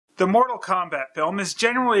The Mortal Kombat film is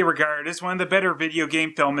generally regarded as one of the better video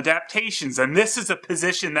game film adaptations, and this is a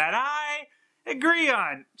position that I agree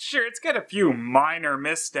on. Sure, it's got a few minor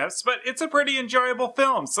missteps, but it's a pretty enjoyable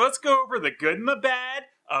film, so let's go over the good and the bad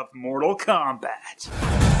of Mortal Kombat.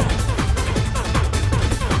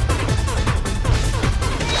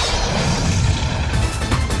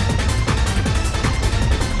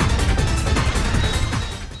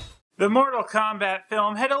 The Mortal Kombat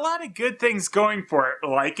film had a lot of good things going for it,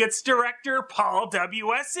 like its director, Paul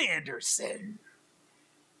W.S. Anderson.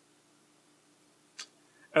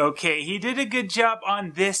 Okay, he did a good job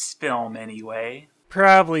on this film anyway.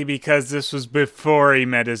 Probably because this was before he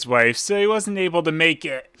met his wife, so he wasn't able to make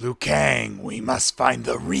it. Liu Kang, we must find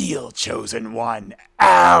the real chosen one,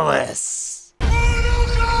 Alice!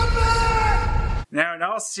 Now, in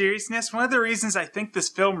all seriousness, one of the reasons I think this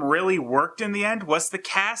film really worked in the end was the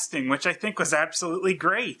casting, which I think was absolutely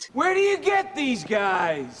great. Where do you get these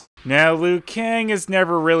guys? Now, Liu Kang has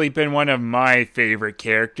never really been one of my favorite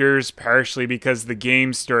characters, partially because the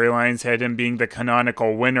game storylines had him being the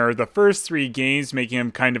canonical winner of the first 3 games, making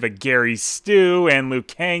him kind of a Gary Stu, and Liu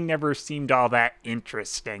Kang never seemed all that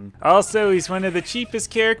interesting. Also, he's one of the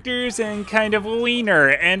cheapest characters and kind of a wiener,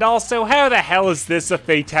 and also, how the hell is this a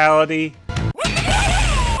fatality?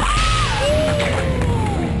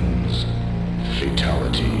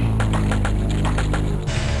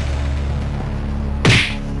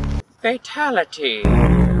 Fatality.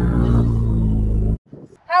 How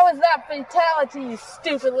is that fatality, you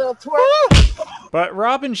stupid little twerp? But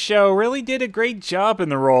Robin Shou really did a great job in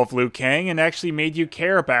the role of Liu Kang and actually made you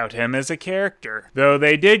care about him as a character. Though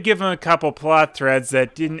they did give him a couple plot threads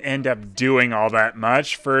that didn't end up doing all that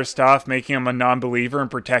much. First off, making him a non-believer and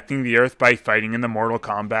protecting the Earth by fighting in the Mortal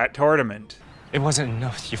Kombat tournament. It wasn't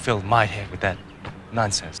enough you filled my head with that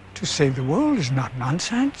nonsense. To save the world is not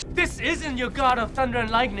nonsense. This isn't your god of thunder and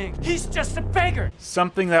lightning. He's just a beggar.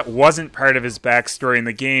 Something that wasn't part of his backstory in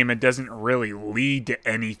the game and doesn't really lead to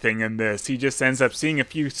anything in this. He just ends up seeing a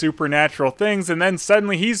few supernatural things and then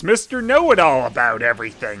suddenly he's Mr. Know-It-All about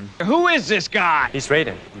everything. Who is this guy? He's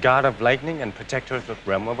Raiden, god of lightning and protector of the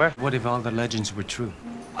realm of Earth. What if all the legends were true?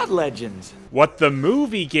 What legends? What the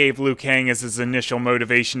movie gave Liu Kang as his initial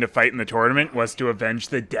motivation to fight in the tournament was to avenge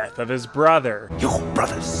the death of his brother. Your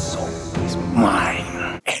brother's soul is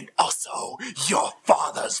mine. And also, your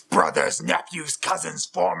father's brother's nephew's cousin's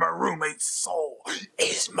former roommate's soul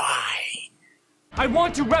is mine. I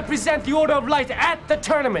want to represent the Order of Light at the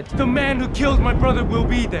tournament. The man who killed my brother will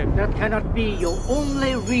be there. That cannot be your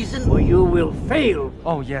only reason, or you will fail.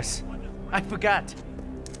 Oh, yes. I forgot.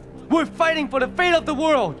 We're fighting for the fate of the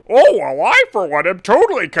world! Oh, well, I for one am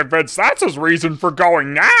totally convinced that's his reason for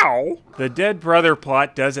going now! The dead brother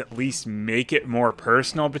plot does at least make it more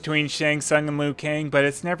personal between Shang Tsung and Liu Kang, but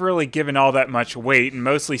it's never really given all that much weight, and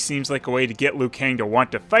mostly seems like a way to get Liu Kang to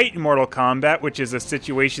want to fight in Mortal Kombat, which is a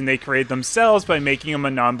situation they create themselves by making him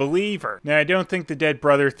a non-believer. Now, I don't think the dead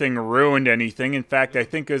brother thing ruined anything. In fact, I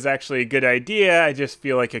think it was actually a good idea. I just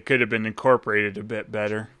feel like it could have been incorporated a bit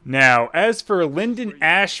better. Now, as for Lyndon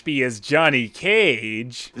Ashby as Johnny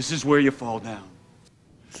Cage... This is where you fall down.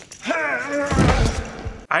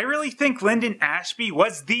 I really think Lyndon Ashby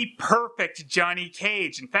was the perfect Johnny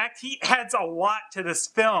Cage. In fact, he adds a lot to this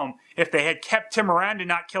film. If they had kept him around and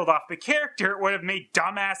not killed off the character, it would have made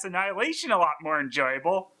Dumbass Annihilation a lot more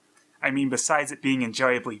enjoyable. I mean, besides it being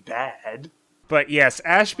enjoyably bad. But yes,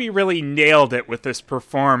 Ashby really nailed it with this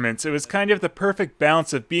performance. It was kind of the perfect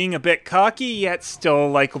balance of being a bit cocky, yet still a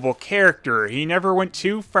likable character. He never went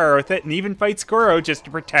too far with it, and even fights Goro just to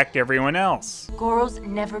protect everyone else. Goro's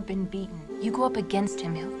never been beaten. You go up against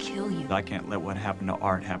him, he'll kill you. I can't let what happened to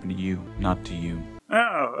Art happen to you, not to you.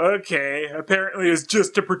 Oh, okay. Apparently it was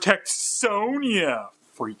just to protect Sonya.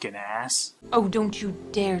 Freaking ass. Oh, don't you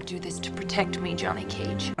dare do this to protect me, Johnny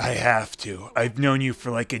Cage. I have to. I've known you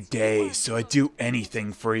for like a day, so I'd do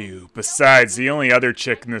anything for you. Besides, the only other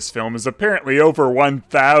chick in this film is apparently over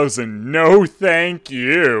 1,000. No thank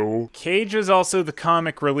you. Cage was also the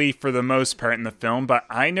comic relief for the most part in the film, but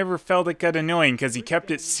I never felt it got annoying because he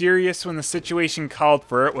kept it serious when the situation called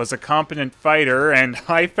for it, was a competent fighter, and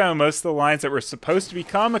I found most of the lines that were supposed to be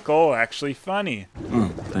comical actually funny.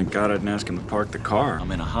 Thank God I didn't ask him to park the car.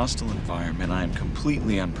 I'm in a hostile environment. I am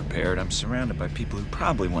completely unprepared. I'm surrounded by people who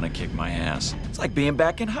probably want to kick my ass. It's like being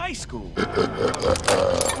back in high school.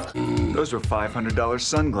 Those were $500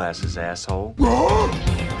 sunglasses, asshole.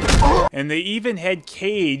 And they even had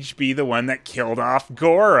Cage be the one that killed off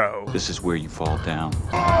Goro. This is where you fall down.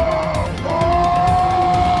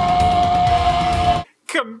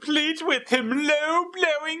 Complete with him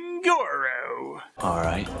low-blowing Goro. All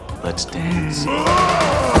right, let's dance.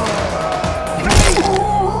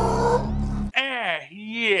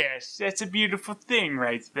 gosh, that's a beautiful thing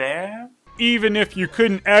right there. Even if you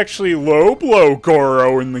couldn't actually low blow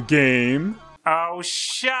Goro in the game. Oh,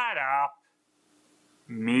 shut up.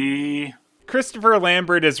 Me. Christopher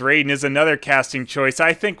Lambert as Raiden is another casting choice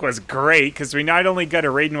I think was great, because we not only got a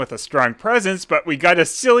Raiden with a strong presence, but we got a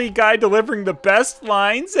silly guy delivering the best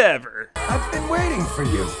lines ever. I've been waiting for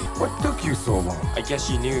you. What took you so long? I guess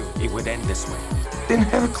you knew it would end this way. Didn't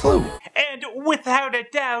have a clue. And without a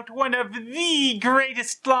doubt, one of the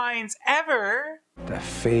greatest lines ever. The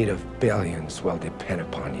fate of billions will depend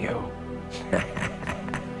upon you.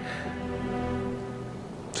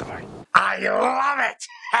 Sorry. I love it!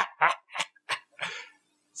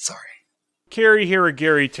 Sorry. Cary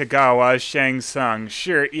Hiragiri Tagawa as Shang Tsung.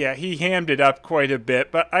 Sure, yeah, he hammed it up quite a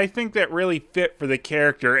bit, but I think that really fit for the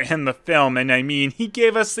character and the film, and I mean, he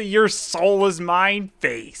gave us the "your soul is mine"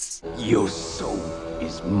 face. Your soul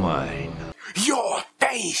is mine. Your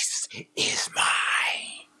face is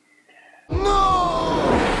mine.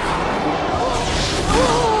 No!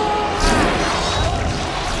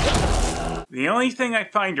 The only thing I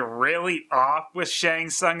find really off with Shang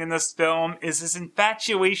Tsung in this film is his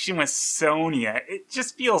infatuation with Sonya. It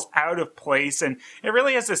just feels out of place, and it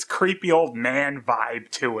really has this creepy old man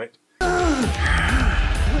vibe to it.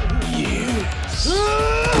 Yes.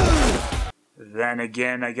 Then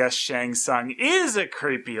again, I guess Shang Tsung is a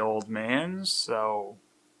creepy old man, so...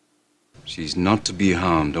 She's not to be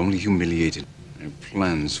harmed, only humiliated. I have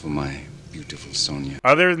plans for my beautiful Sonya.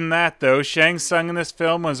 Other than that, though, Shang Tsung in this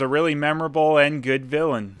film was a really memorable and good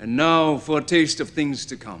villain. And now for a taste of things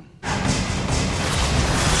to come.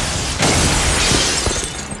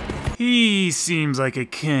 He seems like a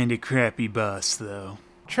kinda crappy boss, though.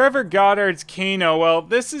 Trevor Goddard's Kano, well,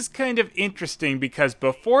 this is kind of interesting because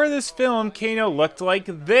before this film, Kano looked like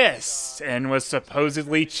this and was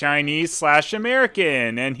supposedly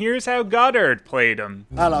Chinese/American, and here's how Goddard played him.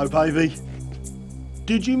 Hello, baby.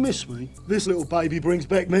 Did you miss me? This little baby brings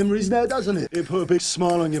back memories now, doesn't it? It put a big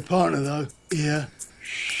smile on your partner, though. Ear.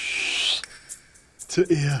 Shh. To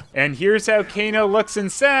ear. And here's how Kano looks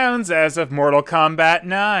and sounds as of Mortal Kombat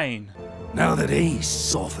 9. Now that he's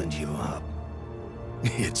softened you up,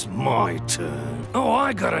 it's my turn. Oh,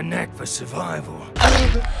 I got a knack for survival.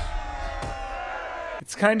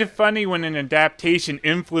 It's kind of funny when an adaptation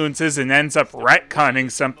influences and ends up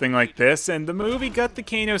retconning something like this, and the movie got the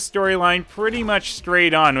Kano storyline pretty much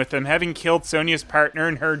straight on, with him having killed Sonya's partner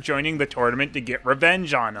and her joining the tournament to get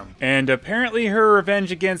revenge on him. And apparently her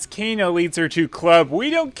revenge against Kano leads her to Club, "We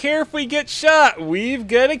don't care if we get shot, we've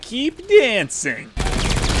gotta keep dancing."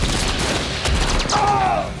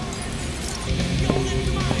 Oh!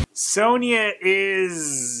 Sonya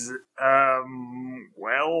is,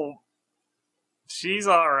 well... she's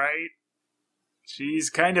alright. She's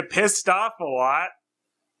kind of pissed off a lot.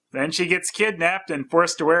 Then she gets kidnapped and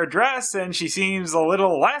forced to wear a dress, and she seems a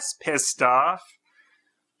little less pissed off.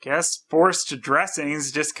 Guess forced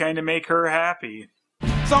dressings just kind of make her happy.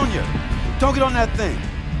 Sonya! Don't get on that thing!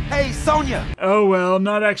 Hey, Sonya! Oh well, I'm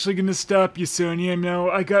not actually gonna stop you, Sonya. No,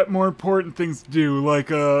 I got more important things to do, like,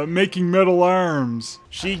 making metal arms.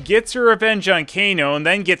 She gets her revenge on Kano and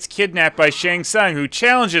then gets kidnapped by Shang Tsung, who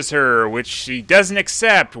challenges her, which she doesn't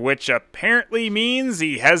accept, which apparently means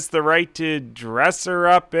he has the right to dress her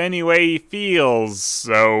up any way he feels,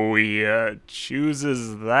 so he,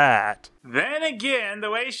 chooses that. Then again,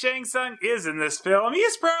 the way Shang Tsung is in this film, he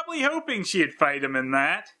is probably hoping she'd fight him in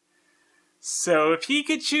that. So if he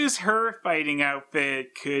could choose her fighting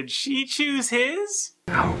outfit, could she choose his?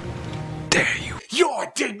 How dare you?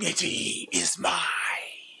 Your dignity is mine.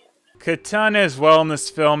 Katana as well in this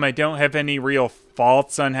film. I don't have any real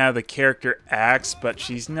faults on how the character acts, but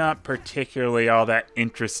she's not particularly all that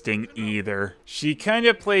interesting either. She kind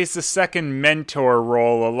of plays the second mentor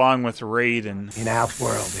role along with Raiden. In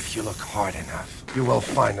Outworld, if you look hard enough, you will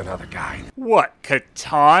find another guide. What,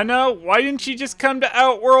 Katana? Why didn't she just come to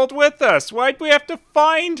Outworld with us? Why'd we have to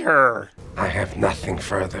find her? I have nothing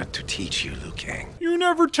further to teach you, Liu Kang. You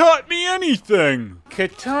never taught me anything!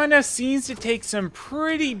 Katana seems to take some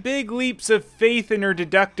pretty big leaps of faith in her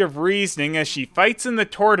deductive reasoning as she fights in the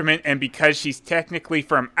tournament, and because she's technically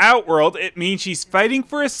from Outworld, it means she's fighting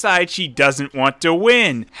for a side she doesn't want to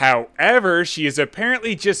win. However, she is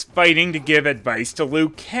apparently just fighting to give advice to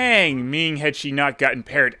Liu Kang, meaning had she not gotten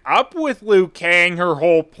paired up with Liu Kang, her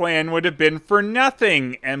whole plan would have been for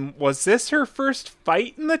nothing. And was this her first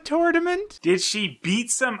fight in the tournament? Did she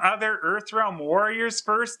beat some other Earthrealm warriors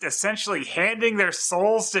first, essentially handing their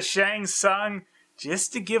souls to Shang Tsung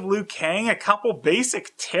just to give Liu Kang a couple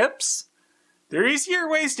basic tips? There are easier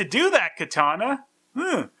ways to do that, Katana.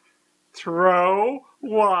 Throw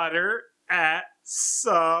water at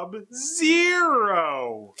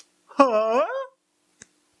Sub-Zero. Huh?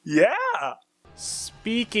 Yeah.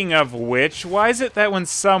 Speaking of which, why is it that when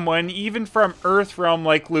someone, even from Earthrealm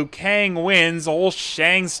like Liu Kang, wins, old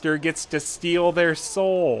Shangster gets to steal their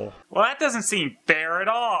soul? Well, that doesn't seem fair at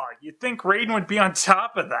all. You'd think Raiden would be on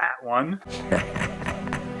top of that one.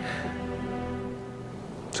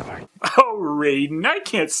 Sorry. Oh, Raiden, I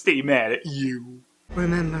can't stay mad at you.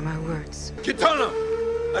 Remember my words. Kitana!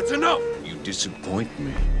 That's enough! You disappoint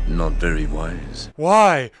me. Not very wise.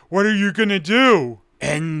 Why? What are you gonna do?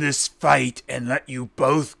 End this fight and let you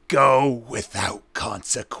both go without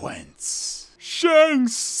consequence. Shang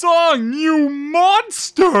Tsung, you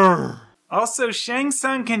monster! Also, Shang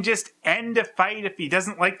Tsung can just end a fight if he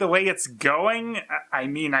doesn't like the way it's going. I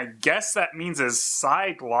mean, I guess that means his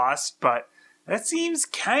side lost, but that seems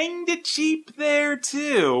kinda cheap there,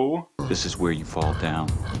 too. This is where you fall down.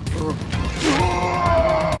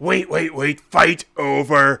 Wait, fight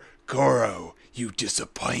over. Goro, you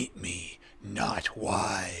disappoint me. Not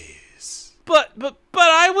wise. But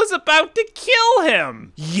I was about to kill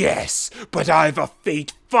him! Yes, but I've a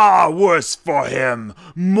fate far worse for him.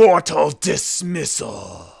 Mortal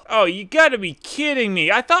dismissal. Oh, you gotta be kidding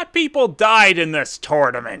me. I thought people died in this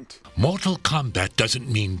tournament. Mortal Kombat doesn't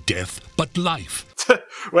mean death, but life.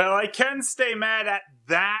 Well, I can stay mad at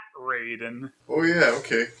that, Raiden. Oh yeah,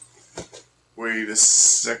 okay. Wait a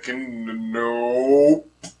second, no.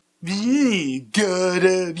 Good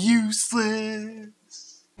and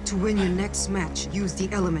useless. To win your next match, use the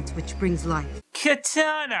element which brings life.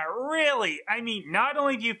 Katana, really? I mean, not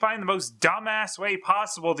only do you find the most dumbass way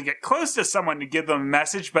possible to get close to someone to give them a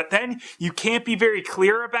message, but then you can't be very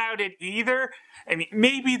clear about it either? I mean,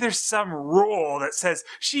 maybe there's some rule that says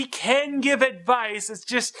she can give advice, it's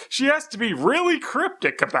just she has to be really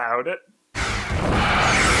cryptic about it.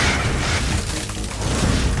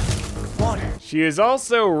 She is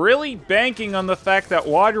also really banking on the fact that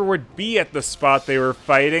water would be at the spot they were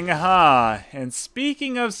fighting, huh? And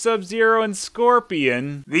speaking of Sub-Zero and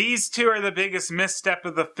Scorpion, these two are the biggest misstep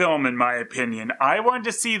of the film in my opinion. I wanted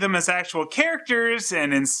to see them as actual characters,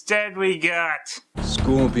 and instead we got...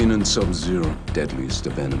 Scorpion and Sub-Zero, deadliest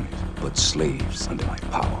of enemies, but slaves under my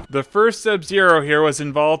power. The first Sub-Zero here was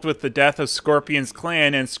involved with the death of Scorpion's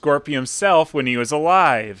clan and Scorpion himself when he was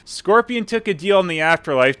alive. Scorpion took a deal in the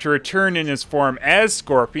afterlife to return in his form as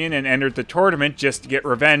Scorpion and entered the tournament just to get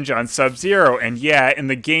revenge on Sub-Zero, and yeah, in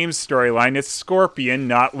the game's storyline, it's Scorpion,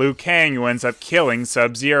 not Liu Kang, who ends up killing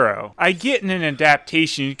Sub-Zero. I get in an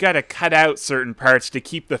adaptation, you gotta cut out certain parts to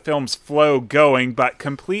keep the film's flow going, but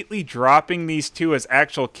completely dropping these two as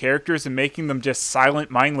actual characters and making them just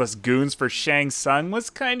silent, mindless goons for Shang Tsung was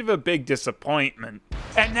kind of a big disappointment.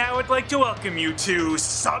 And now I'd like to welcome you to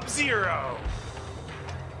Sub-Zero!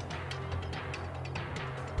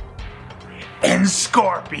 And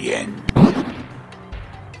Scorpion.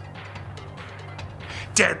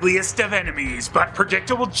 Deadliest of enemies, but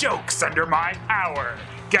predictable jokes under my power.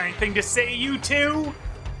 Got anything to say, you two?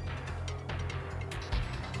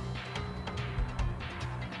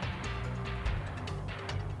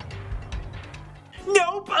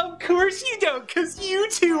 Nope, of course you don't, because you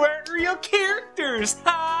two aren't real characters.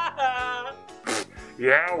 Ha ha.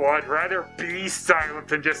 Yeah, well, I'd rather be silent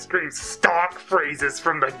than just scream stock phrases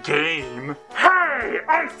from the game. Hey,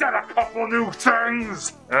 I said a couple new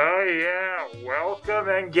things! Oh yeah, welcome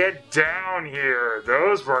and get down here.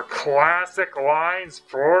 Those were classic lines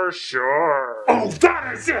for sure. Oh,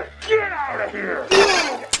 that is it! Get out of here!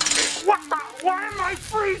 Why am I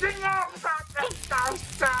freezing up? That's so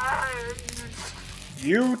sad!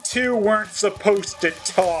 You two weren't supposed to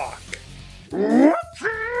talk.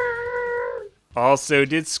 Also,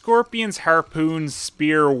 did Scorpion's harpoon,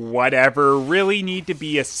 spear, whatever, really need to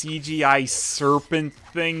be a CGI serpent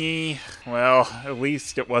thingy? Well, at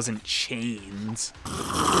least it wasn't chains.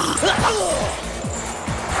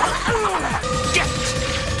 Get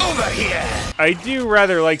over here! I do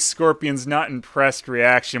rather like Scorpion's not impressed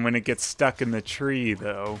reaction when it gets stuck in the tree,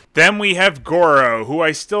 though. Then we have Goro, who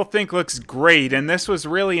I still think looks great, and this was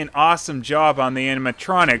really an awesome job on the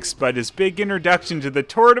animatronics, but his big introduction to the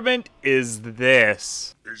tournament is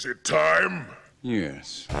this. Is it time?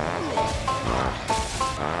 Yes.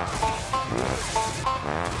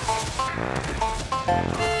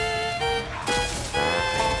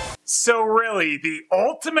 So really, the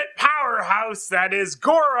ultimate powerhouse that is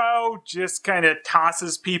Goro just kind of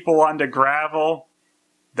tosses people onto gravel.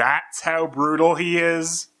 That's how brutal he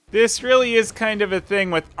is. This really is kind of a thing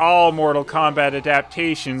with all Mortal Kombat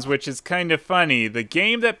adaptations, which is kind of funny. The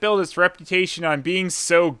game that built its reputation on being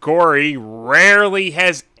so gory rarely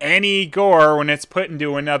has any gore when it's put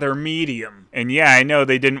into another medium. And yeah, I know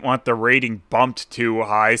they didn't want the rating bumped too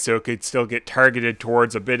high so it could still get targeted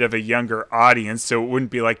towards a bit of a younger audience, so it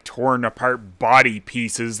wouldn't be like torn apart body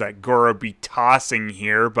pieces that Goro would be tossing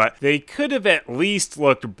here, but they could have at least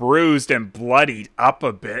looked bruised and bloodied up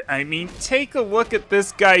a bit. I mean, take a look at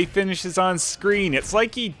this guy he finishes on screen. It's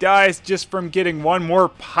like he dies just from getting one more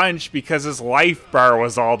punch because his life bar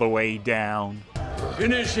was all the way down.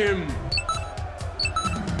 Finish him!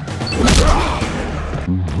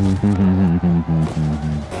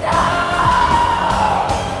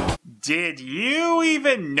 Did you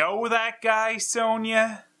even know that guy,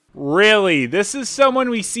 Sonia? Really, this is someone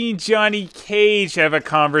we've seen Johnny Cage have a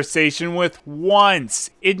conversation with once.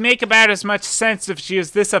 It'd make about as much sense if she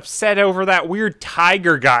was this upset over that weird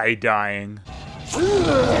tiger guy dying.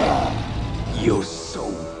 Your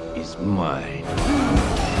soul is mine.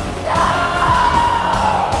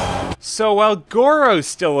 So while Goro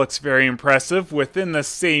still looks very impressive, within the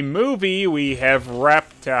same movie we have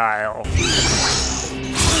Reptile.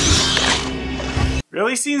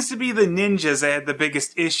 Really seems to be the ninjas I had the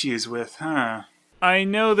biggest issues with, huh? I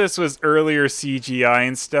know this was earlier CGI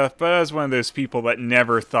and stuff, but I was one of those people that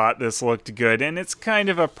never thought this looked good, and it's kind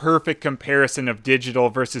of a perfect comparison of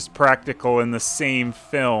digital versus practical in the same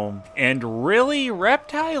film. And really,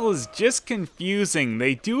 Reptile is just confusing.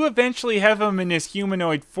 They do eventually have him in his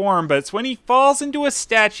humanoid form, but it's when he falls into a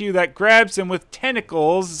statue that grabs him with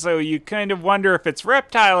tentacles, so you kind of wonder if it's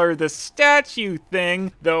Reptile or the statue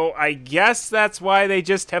thing, though I guess that's why they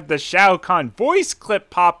just have the Shao Kahn voice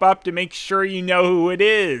clip pop up to make sure you know who it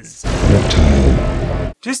is.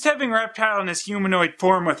 Reptile. Just having Reptile in his humanoid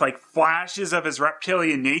form with like flashes of his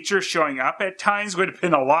reptilian nature showing up at times would have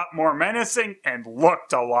been a lot more menacing and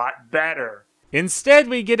looked a lot better. Instead,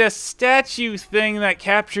 we get a statue thing that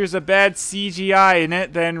captures a bad CGI in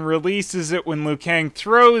it, then releases it when Liu Kang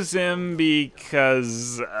throws him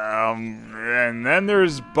because, and then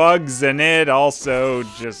there's bugs in it also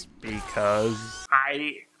just because.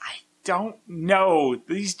 I don't know.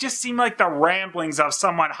 These just seem like the ramblings of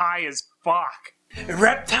someone high as fuck.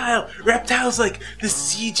 Reptile's like the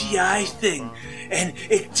CGI thing, and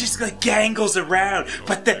it just like gangles around,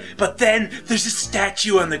 but then there's a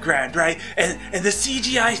statue on the ground, right? And the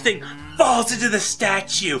CGI thing falls into the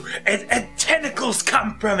statue, and tentacles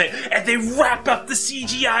come from it, and they wrap up the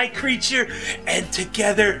CGI creature, and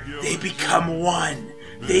together they become one.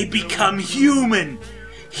 They become human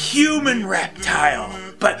Reptile.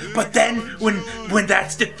 But then when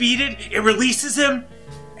that's defeated, it releases him,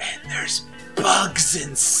 and there's bugs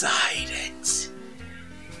inside it.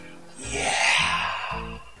 Yeah.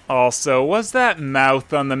 Also, was that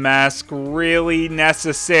mouth on the mask really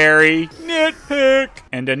necessary? Nitpick!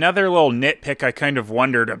 And another little nitpick I kind of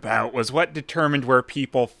wondered about was what determined where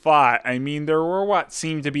people fought. I mean, there were what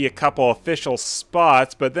seemed to be a couple official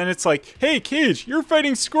spots, but then it's like, hey Cage, you're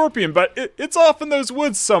fighting Scorpion, but it's off in those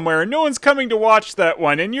woods somewhere, and no one's coming to watch that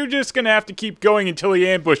one, and you're just gonna have to keep going until he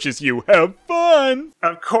ambushes you. Have fun!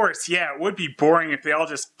 Of course, yeah, it would be boring if they all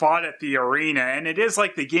just fought at the arena, and it is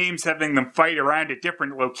like the game's having them fight around at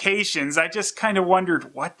different locations. I just kind of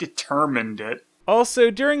wondered what determined it. Also,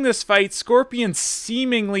 during this fight, Scorpion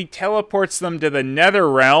seemingly teleports them to the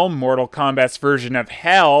Netherrealm, Mortal Kombat's version of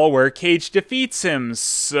Hell, where Cage defeats him.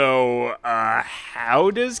 So, how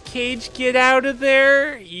does Cage get out of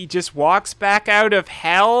there? He just walks back out of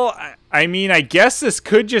Hell? I mean, I guess this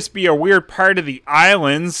could just be a weird part of the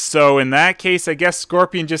islands, so in that case, I guess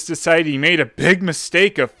Scorpion just decided he made a big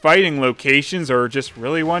mistake of fighting locations or just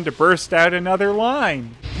really wanted to burst out another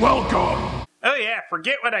line. Welcome! Oh yeah,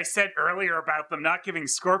 forget what I said earlier about them not giving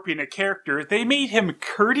Scorpion a character. They made him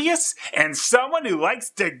courteous and someone who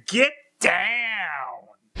likes to get down.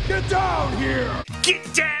 Get down here!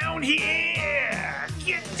 Get down here!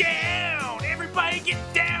 Get down! Everybody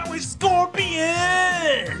get down with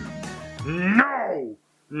Scorpion! No!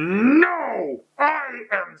 No! I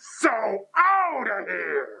am so out of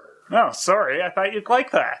here! Oh, sorry, I thought you'd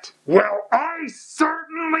like that. Well, I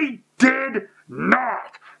certainly did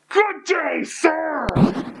not! Good day, sir!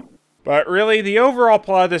 But really, the overall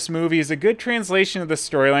plot of this movie is a good translation of the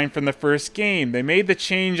storyline from the first game. They made the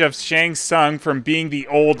change of Shang Tsung from being the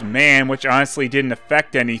old man, which honestly didn't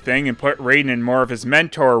affect anything, and put Raiden in more of his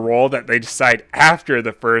mentor role that they decide after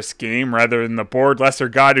the first game, rather than the bored lesser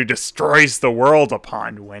god who destroys the world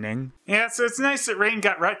upon winning. Yeah, so it's nice that Raiden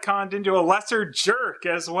got retconned into a lesser jerk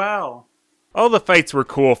as well. All the fights were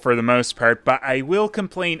cool for the most part, but I will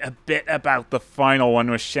complain a bit about the final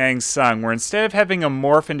one with Shang Tsung, where instead of having him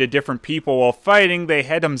morph into different people while fighting, they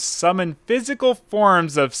had him summon physical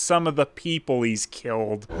forms of some of the people he's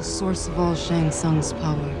killed. The source of all Shang Tsung's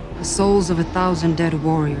power The souls of 1,000 dead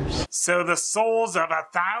warriors. So the souls of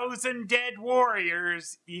 1,000 dead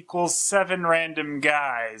warriors equals 7 random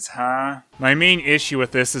guys, huh? My main issue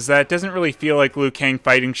with this is that it doesn't really feel like Liu Kang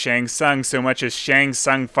fighting Shang Tsung so much as Shang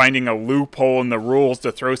Tsung finding a loophole in the rules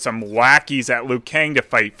to throw some lackeys at Liu Kang to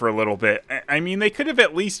fight for a little bit. I mean, they could have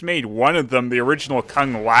at least made one of them the original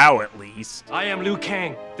Kung Lao at least. I am Liu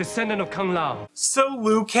Kang, descendant of Kung Lao. So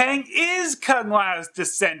Liu Kang is Kung Lao's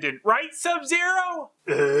descendant, right, Sub-Zero?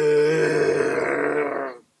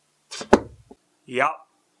 Yup.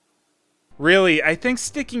 Really, I think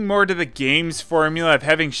sticking more to the game's formula of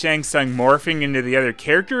having Shang Tsung morphing into the other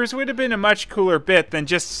characters would have been a much cooler bit than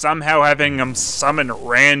just somehow having him summon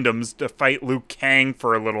randoms to fight Liu Kang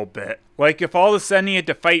for a little bit. Like, if all of a sudden he had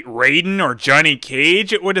to fight Raiden or Johnny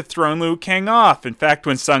Cage, it would have thrown Liu Kang off. In fact,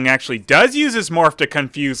 when Tsung actually does use his morph to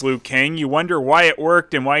confuse Liu Kang, you wonder why it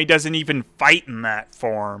worked and why he doesn't even fight in that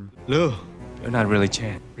form. Liu, you're not really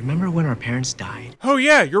Chan. Remember when our parents died? Oh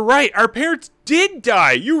yeah, you're right, our parents did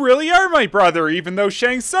die! You really are my brother, even though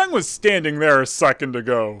Shang Tsung was standing there a second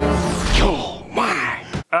ago. Oh my!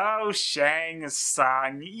 Oh, Shang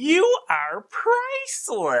Tsung, you are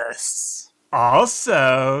priceless!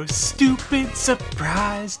 Also, stupid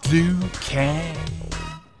surprised Liu Kang.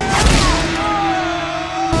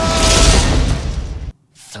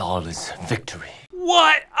 Flawless victory.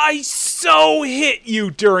 What? I so hit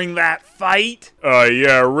you during that fight!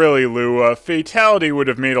 Yeah, really, Liu, fatality would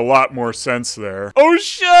have made a lot more sense there. Oh,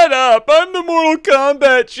 shut up! I'm the Mortal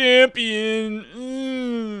Kombat champion!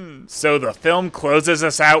 So the film closes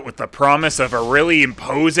us out with the promise of a really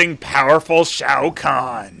imposing, powerful Shao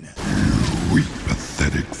Kahn. Weak,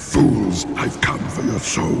 pathetic fools. I've come for your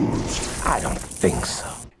souls. I don't think so.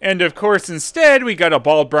 And of course, instead, we got a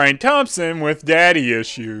bald Brian Thompson with daddy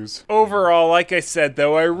issues. Overall, like I said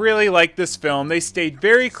though, I really liked this film. They stayed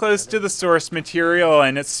very close to the source material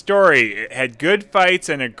and its story. It had good fights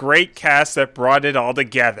and a great cast that brought it all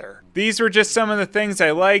together. These were just some of the things I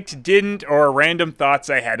liked, didn't, or random thoughts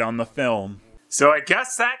I had on the film. So I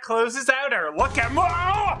guess that closes out our look at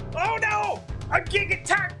oh no! I'm getting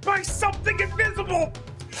attacked by something invisible!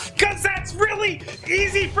 Cause that's really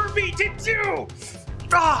easy for me to do!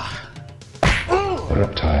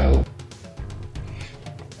 Reptile.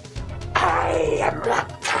 I am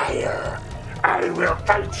Reptile. I will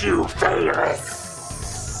fight you,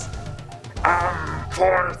 Phelous.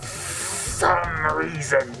 For some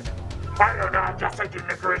reason. I don't know, I'm just thinking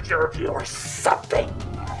the creature of you or something.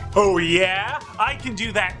 Oh yeah? I can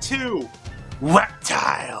do that too!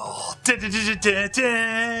 Reptile! Da-da-da-da-da-da.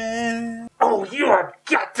 Oh, you have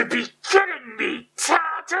got to be kidding me,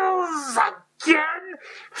 Turtles! Again?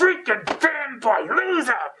 Freaking fanboy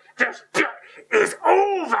loser! This bit is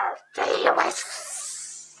over, Phelous!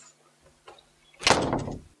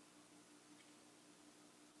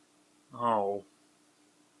 Oh.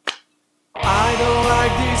 I don't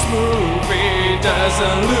like this movie,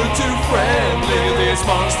 doesn't look too friendly. This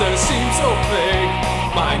monster seems so fake,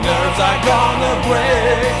 my nerves are gonna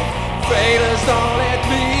break. Phelous, don't let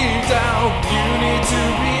me down, you need to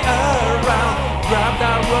be around. Grab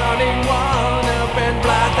that running one up and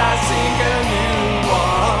blast that sing a new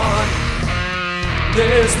one.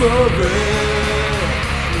 This movie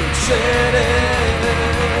looks shitty.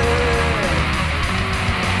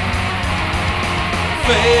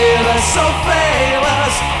 Phelous, so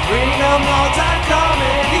Phelous, bring a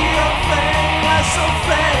multi-comedy of Phelous, so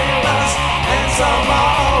Phelous, and some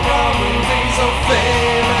horror movies of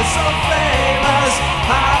Phelous, so Phelous.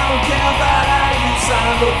 I don't care about how you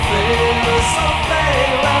sound, but Phelous, so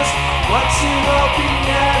Phelous, what's your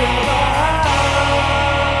opinion about?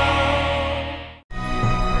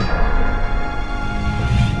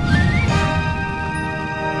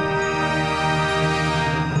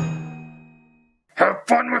 Have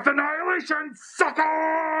fun with Annihilation, sucker!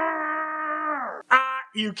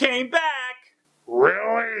 You came back!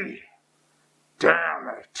 Really? Damn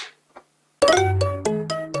it.